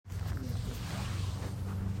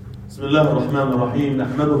بسم الله الرحمن الرحيم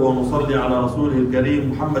نحمده ونصلي على رسوله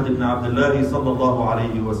الكريم محمد بن عبد الله صلى الله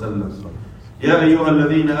عليه وسلم. يا أيها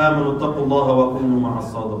الذين آمنوا اتقوا الله وكونوا مع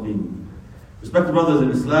الصادقين. Respected brothers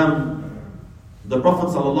in Islam, the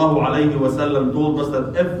Prophet sallallahu alayhi wa sallam told us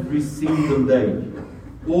that every single day,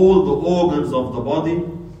 all the organs of the body,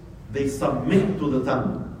 they submit to the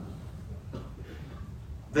tongue.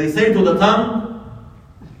 They say to the tongue,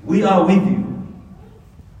 we are with you.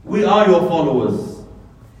 We are your followers.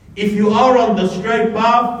 If you are on the straight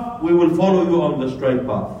path, we will follow you on the straight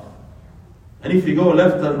path. And if you go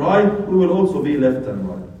left and right, we will also be left and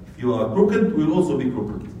right. If you are crooked, we will also be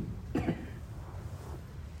crooked.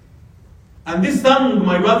 And this tongue,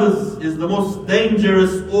 my brothers, is the most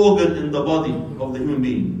dangerous organ in the body of the human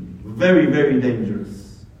being. Very, very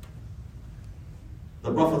dangerous.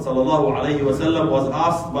 The Prophet ﷺ was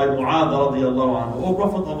asked by Mu'adh radiallahu anhu, O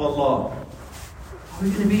Prophet of Allah, are we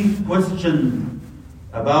going to be questioned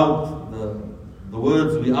about the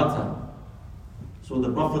words we utter? So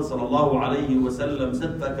the Prophet ﷺ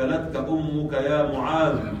said, "Thakalatka ummuka ya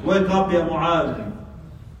Mu'adh." Wake up, ya Mu'adh.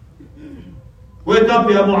 Wake up,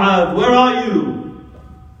 ya Mu'adh. Where are you?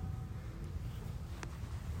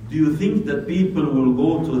 Do you think that people will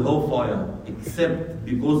go to hellfire except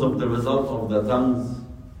because of the result of their tongues?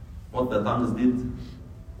 What their tongues did?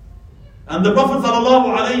 And the Prophet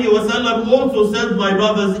ﷺ also said, my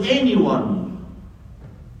brothers, anyone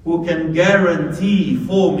who can guarantee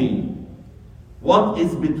for me what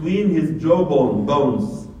is between his jawbone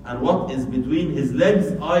bones and what is between his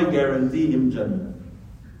legs, I guarantee him Jannah.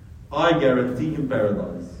 I guarantee him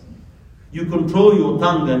paradise. You control your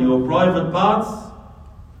tongue and your private parts.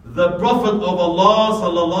 The Prophet of Allah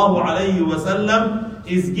sallallahu alayhi wa sallam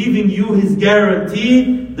is giving you his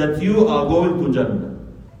guarantee that you are going to Jannah.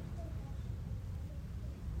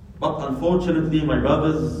 But unfortunately, my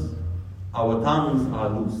brothers, our tongues are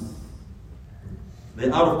loose.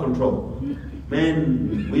 They're out of control.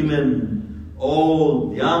 Men, women,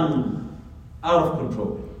 old, young, out of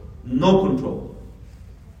control. No control.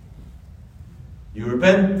 You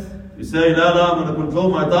repent, you say, La, I'm going to control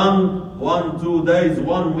my tongue. 1, 2 days,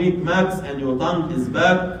 1 week max, and your tongue is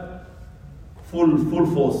back full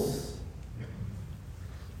force.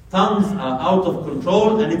 Tongues are out of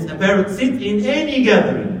control, and it's apparent. Sit in any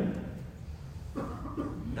gathering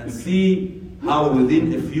and see how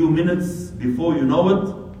within a few minutes, before you know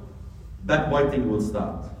it, backbiting will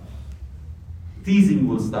start. Teasing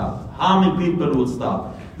will start. Harming people will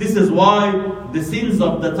start. This is why the sins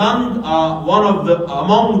of the tongue are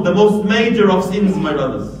among the most major of sins, my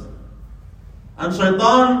brothers. And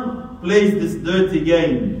shaitan plays this dirty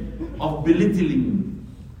game of belittling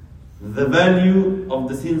the value of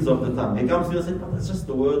the sins of the tongue. He comes to you and says, but that's just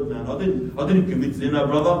a word, man. I didn't commit zina,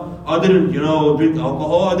 brother. I didn't, drink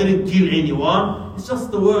alcohol. I didn't kill anyone. It's just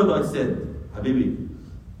the word I said. Habibi.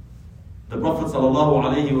 The Prophet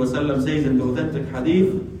ﷺ says in the authentic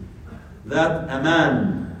hadith that a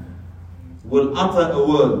man will utter a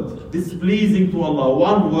word displeasing to Allah,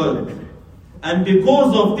 one word. And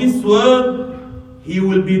because of this word, he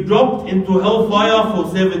will be dropped into hellfire for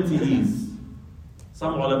 70 years.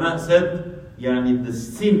 Some ulama said, the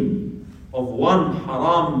sin of one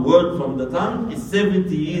haram word from the tongue is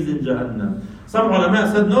 70 years in Jahannam. Some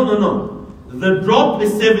ulama said, no. The drop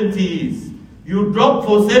is 70 years. You drop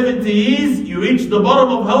for 70 years, you reach the bottom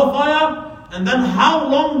of hellfire, and then how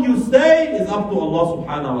long you stay is up to Allah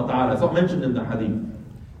subhanahu wa ta'ala. It's not mentioned in the hadith.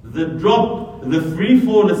 The drop, the free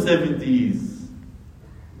fall is 70 years.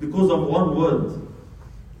 Because of one word.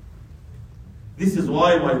 This is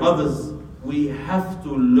why, my brothers, we have to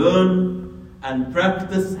learn and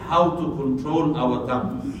practice how to control our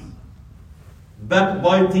tongues.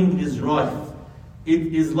 Backbiting is rife.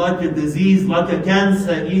 It is like a disease, like a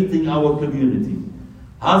cancer eating our community.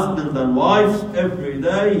 Husband and wife, every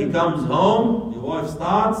day he comes home, the wife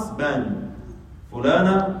starts, bang.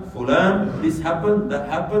 Fulana, Fulan, this happened, that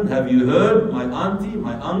happened, have you heard? My auntie,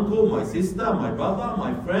 my uncle, my sister, my brother,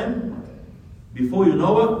 my friend. Before you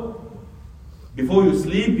know it, before you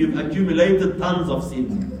sleep, you've accumulated tons of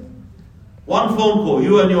sin. One phone call,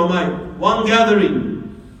 you and your mate. One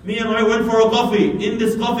gathering. Me and I went for a coffee. In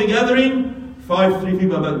this coffee gathering, 3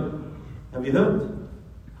 people went, have you heard?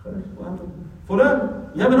 What happened?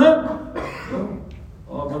 Fulan, you haven't heard? No.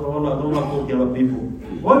 Oh, brother, Allah, I don't like talking about people.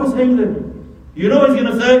 Why are you saying that? You know what he's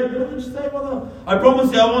going to say? Just say, brother, I promise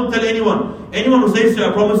you I won't tell anyone. Anyone who says to you,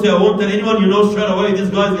 I promise you I won't tell anyone, you know straight away this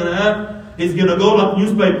guy's going to have. He's going to go like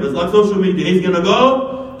newspapers, like social media. He's going to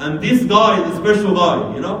go, and this guy is a special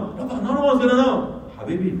guy, No one's going to know.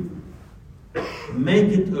 Habibi, make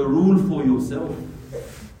it a rule for yourself.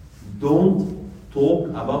 Don't talk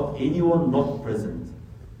about anyone not present.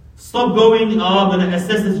 Stop going, I'm going to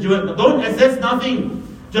assess the situation. Don't assess nothing.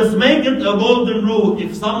 Just make it a golden rule.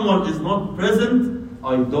 If someone is not present,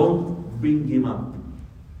 I don't bring him up.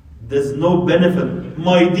 There's no benefit.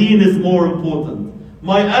 My deen is more important.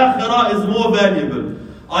 My akhirah is more valuable.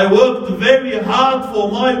 I worked very hard for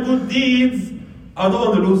my good deeds. I don't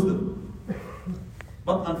want to lose them.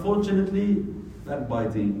 But unfortunately,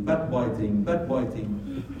 backbiting.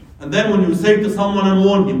 And then when you say to someone and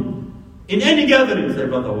warn him, in any gathering, say,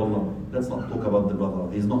 brother, wallah, let's not talk about the brother.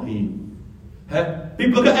 He's not here.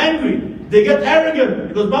 People get angry. They get arrogant.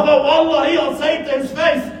 Because, brother, wallah, he'll say it to his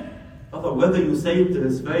face. Brother, whether you say it to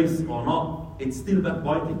his face or not, it's still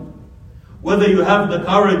backbiting. Whether you have the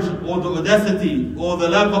courage or the audacity or the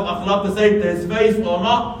lack of akhlaq to say it to his face or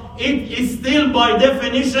not, it is still by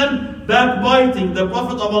definition backbiting. The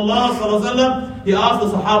Prophet of Allah ﷺ, he asked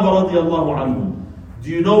the Sahaba radiallahu anhum, do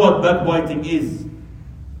you know what backbiting is?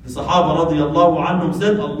 The Sahaba radiallahu anhum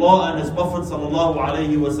said, Allah and His Prophet sallallahu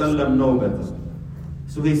alayhi wasallam know better.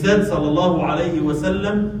 So he said, sallallahu alayhi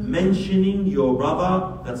wasallam, mentioning your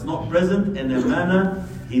brother that's not present in a manner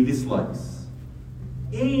he dislikes.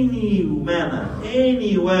 Any manner,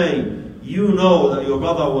 any way you know that your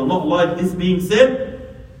brother will not like this being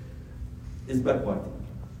said, is backbiting.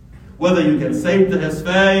 Whether you can say it to his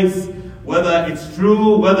face, whether it's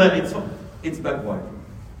true, whether it's backbiting.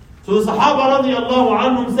 So the Sahaba radiallahu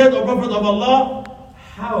anhum said, O Prophet of Allah,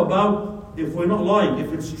 how about if we're not lying,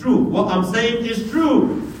 if it's true? What I'm saying is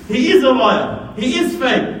true. He is a liar. He is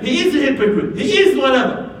fake. He is a hypocrite. He is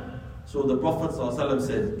whatever. So the Prophet ﷺ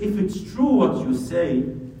said, if it's true what you say,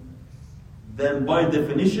 then by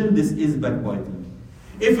definition this is backbiting.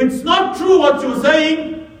 If it's not true what you're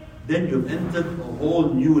saying, then you've entered a whole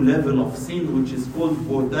new level of sin which is called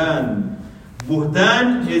buhtan.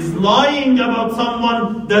 Buhtan is lying about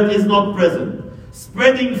someone that is not present.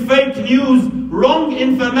 Spreading fake news, wrong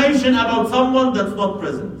information about someone that's not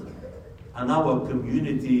present. And our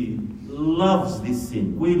community loves this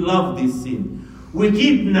sin. We love this sin. We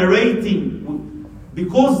keep narrating,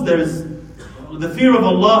 because there's the fear of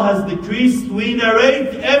Allah has decreased, we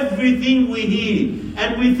narrate everything we hear.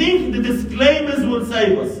 And we think the disclaimers will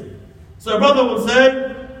save us. So a brother will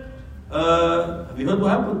say, have you heard what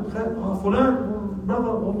happened? Fulan, brother,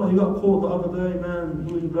 Allah, he got caught the other day, man,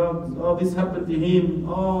 doing drugs. Oh, this happened to him.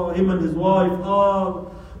 Oh, him and his wife.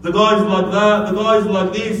 Oh, the guy's like that, the guy's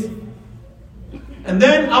like this. And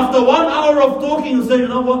then after 1 hour of talking, you say, you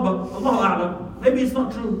know what, but Allah A'lam. Maybe it's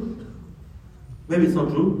not true. Maybe it's not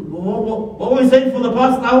true. What were you saying for the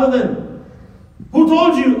past hour then? Who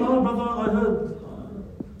told you? Oh, brother, I heard.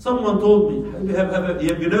 Someone told me. Have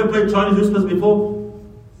you never played Chinese whispers before?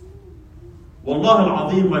 Wallah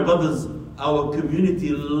al-Azim, my brothers, our community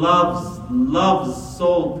loves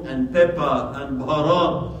salt and pepper and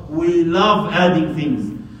baharat. We love adding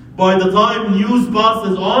things. By the time news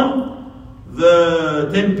passes on, the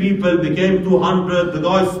 10 people became 200. The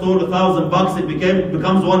guy stole $1,000. It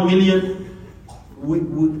becomes 1 million.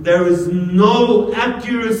 There is no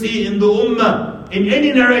accuracy in the ummah in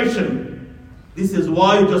any narration. This is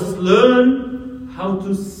why just learn how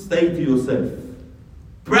to stay to yourself.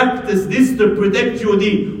 Practice this to protect your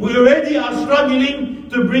deen. We already are struggling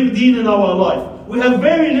to bring deen in our life. We have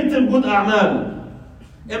very little good a'mal.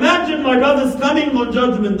 Imagine, my brothers, coming on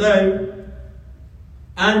Judgment Day,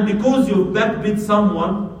 and because you've backbit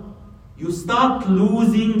someone, you start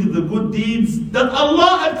losing the good deeds that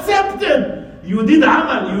Allah accepted. You did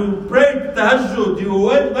amal, you prayed tahajjud, you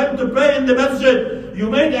went to pray in the masjid, you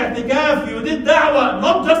made i'tikaf, you did da'wah.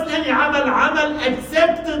 Not just any amal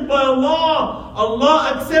accepted by Allah.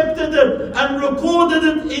 Allah accepted it and recorded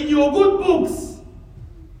it in your good books.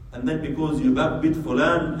 And then because you backbit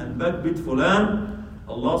fulan and backbit fulan,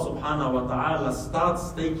 Allah subhanahu wa ta'ala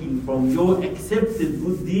starts taking from your accepted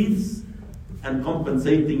good deeds and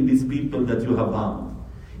compensating these people that you have harmed.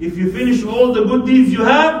 If you finish all the good deeds you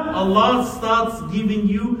have, Allah starts giving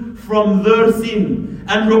you from their sin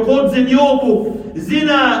and records in your book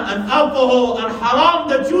zina and alcohol and haram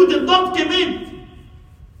that you did not commit.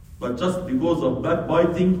 But just because of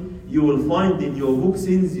backbiting, you will find in your book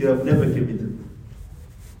sins you have never committed.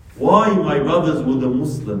 Why, my brothers, would a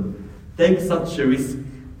Muslim take such a risk?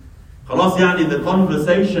 Khalas, yani, the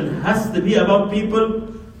conversation has to be about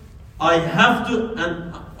people. I have to,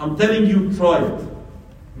 and I'm telling you, try it.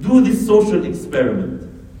 Do this social experiment.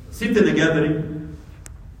 Sit in a gathering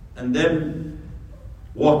and then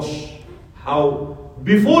watch how,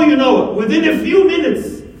 before you know it, within a few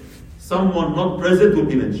minutes, someone not present will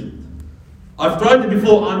be mentioned. I've tried it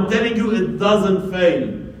before. I'm telling you, it doesn't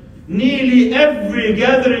fail. Nearly every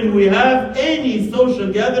gathering we have, any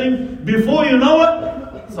social gathering, before you know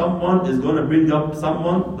it, someone is going to bring up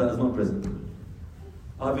someone that is not present.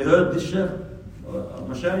 Have you heard this sheikh?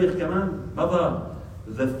 Mashayikh kaman? Brother,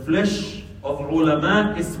 the flesh of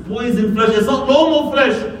ulama is poison flesh. It's not normal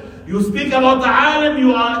flesh. You speak about the alim,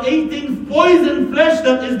 you are eating poison flesh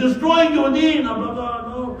that is destroying your deen. Brother,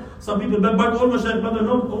 no. Some people backbite all mashayikh, brother,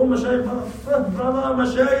 no. All mashayikh, brother,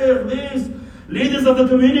 mashayikh, this. Leaders of the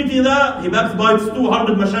community that. He backbites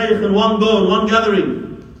 200 mashayikh in one go, in one gathering.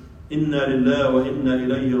 Inna lillahi wa inna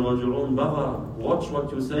ilayhi raji'un. Brother, watch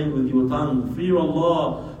what you're saying with your tongue. Fear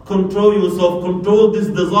Allah. Control yourself. Control this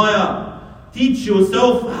desire. Teach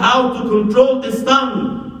yourself how to control this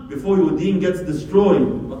tongue before your deen gets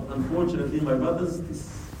destroyed. But unfortunately, my brothers,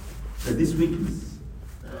 this weakness.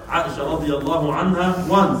 Aisha radiallahu anha,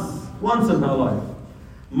 once in her life,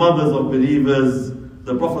 mothers of believers,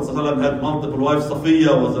 the Prophet ﷺ had multiple wives.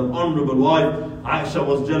 Safiya was an honorable wife. Aisha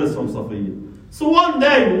was jealous from Safiya. So one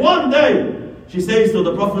day, she says to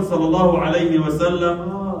the Prophet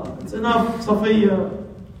ﷺ, it's enough, Safiya.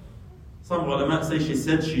 Some ulama say she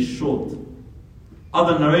said she's short.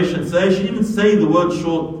 Other narrations say she didn't say the word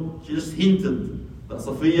short. She just hinted that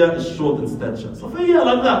Safiya is short in stature. Safiya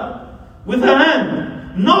like that, with her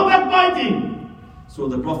hand, no backbiting. So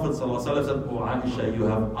the Prophet ﷺ said, oh Aisha, you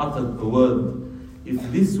have uttered a word. If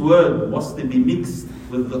this word was to be mixed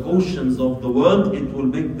with the oceans of the world, it will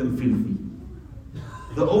make them filthy.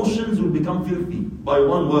 The oceans will become filthy by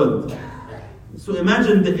one word. So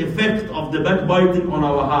imagine the effect of the backbiting on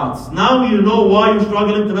our hearts. Now you know why you're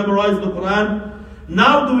struggling to memorize the Quran.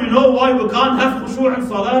 Now do we know why we can't have khushu' in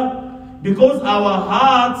salah? Because our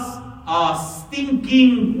hearts are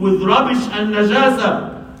stinking with rubbish and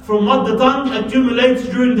najasa from what the tongue accumulates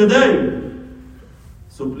during the day.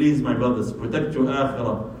 So please, my brothers, protect your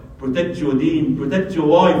akhirah, protect your deen, protect your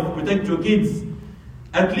wife, protect your kids.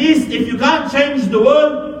 At least if you can't change the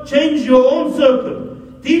world, change your own circle.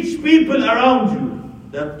 Teach people around you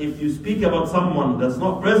that if you speak about someone that's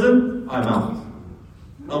not present, I'm out.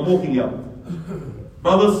 I'm walking out.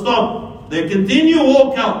 Brothers, stop. They continue,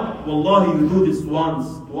 walk out. Wallahi, you do this once,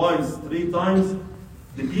 twice, 3 times,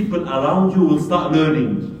 the people around you will start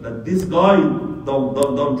learning that this guy,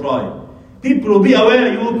 don't try. People will be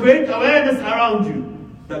aware. You will create awareness around you.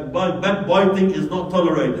 Backbiting is not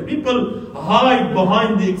tolerated. People hide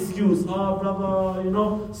behind the excuse.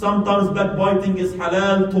 Brother, sometimes backbiting is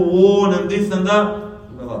halal to warn and this and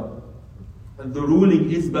that. Brother, the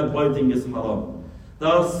ruling is backbiting is haram. There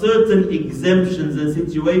are certain exemptions and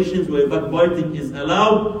situations where backbiting is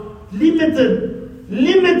allowed. Limited,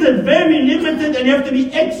 very limited, and you have to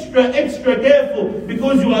be extra careful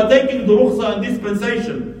because you are taking the rukhsa and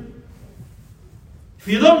dispensation. If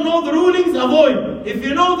you don't know the rulings, avoid. If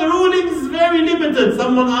you know the rulings, very limited.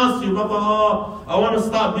 Someone asks you, Papa, I want to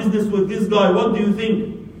start business with this guy. What do you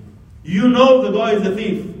think? You know the guy is a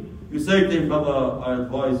thief. You say to him, Papa, I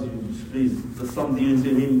advise you, please, there's some dealings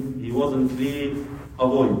in him. He wasn't clean.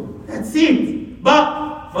 Avoid. That's it.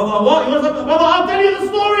 But, Brother, what? Brother, I'll tell you the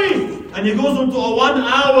story. And he goes into a 1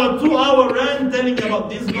 hour, 2 hour rant telling about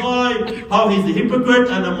this guy, how he's a hypocrite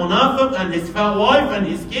and a munafiq and his fat wife and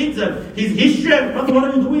his kids and his history. Brother, what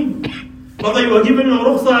are you doing? Brother, you are giving a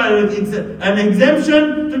rukhsa, an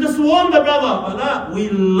exemption to just warn the brother. Allah, we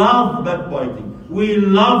love backbiting. We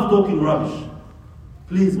love talking rubbish.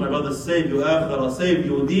 Please, my brother, save your akhirah, save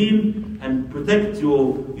your deen, and protect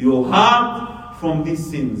your heart from these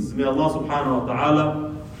sins. May Allah subhanahu wa ta'ala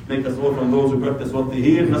make us all from those who practice what they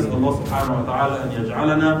hear. نسأل الله سبحانه وتعالى أن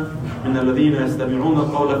يجعلنا من الذين يستمعون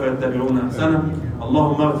القول فيتبعون أحسنه.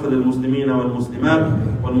 اللهم اغفر للمسلمين والمسلمات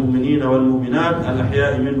والمؤمنين والمؤمنات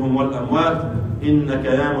الأحياء منهم والأموات إنك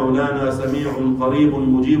يا مولانا سميع قريب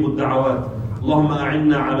مجيب الدعوات. اللهم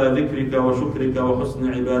أعنا على ذكرك وشكرك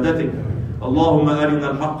وحسن عبادتك. اللهم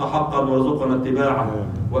أرنا الحق حقا وارزقنا اتباعه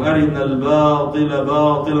وأرنا الباطل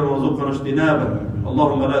باطلا وارزقنا اجتنابه.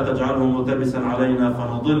 اللهم لا تجعله ملتبسا علينا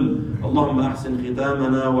فنضل. اللهم أحسن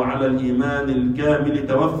ختامنا وعلى الإيمان الكامل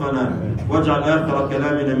توفنا واجعل آخر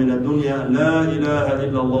كلامنا من الدنيا لا إله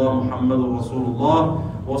إلا الله محمد رسول الله.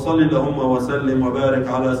 وصل اللهم وسلم وبارك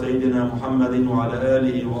على سيدنا محمد وعلى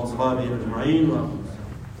آله وأصحابه أجمعين.